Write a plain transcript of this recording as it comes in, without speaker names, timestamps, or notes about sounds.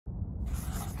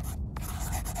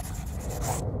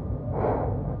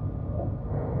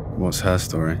What's her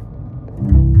story?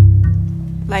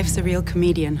 Life's a real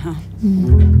comedian, huh?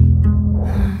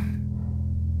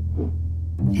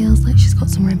 Feels like she's got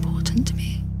somewhere important to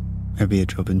be. Maybe a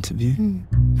job interview?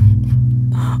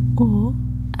 Or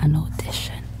an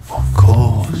audition. Of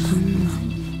course.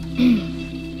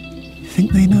 You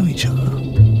think they know each other?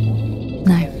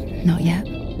 No, not yet.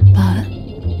 But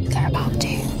they're about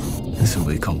to. This will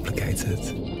be complicated.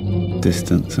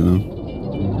 Distance and all.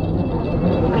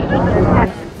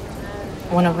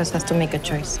 One of us has to make a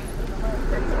choice.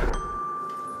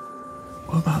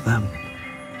 What about them?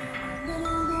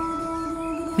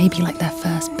 Maybe like their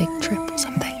first big trip or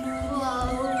something.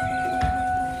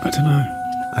 I don't know.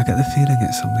 I get the feeling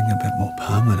it's something a bit more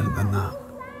permanent than that.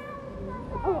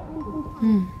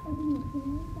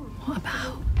 What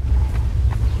about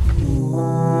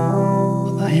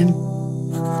him?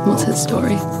 What's his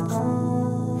story?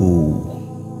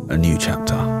 Ooh, a new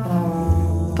chapter.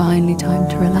 Finally time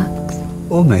to relax.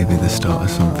 Or maybe the start of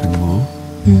something more.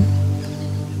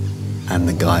 And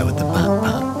the guy with the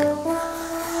backpack.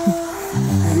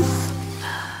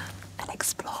 An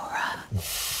explorer.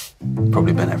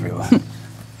 Probably been everywhere.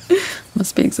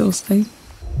 Must be exhausting.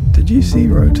 Did you see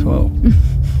row 12?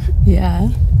 Yeah.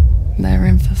 They're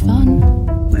in for fun.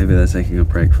 Maybe they're taking a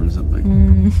break from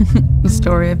something. The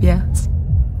story of yes.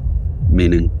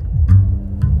 Meaning?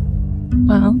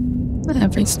 Well,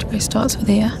 every story starts with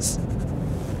a yes.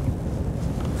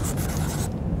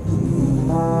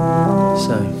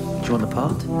 So, do you want the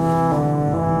part?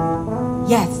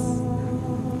 Yes.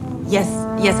 Yes,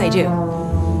 I do.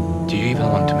 Do you even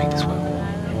want to make this work?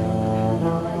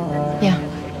 Yeah.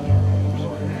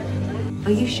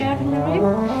 Are you sharing the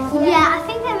room? Yeah, I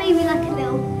think there may be like a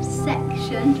little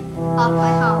section half by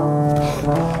half.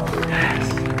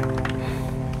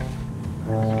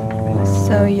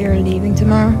 So you're leaving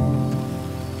tomorrow?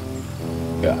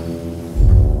 Yeah.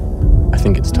 I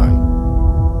think it's time.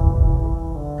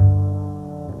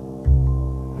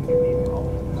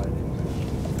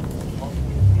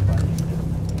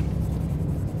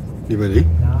 You ready?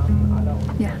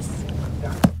 Yes.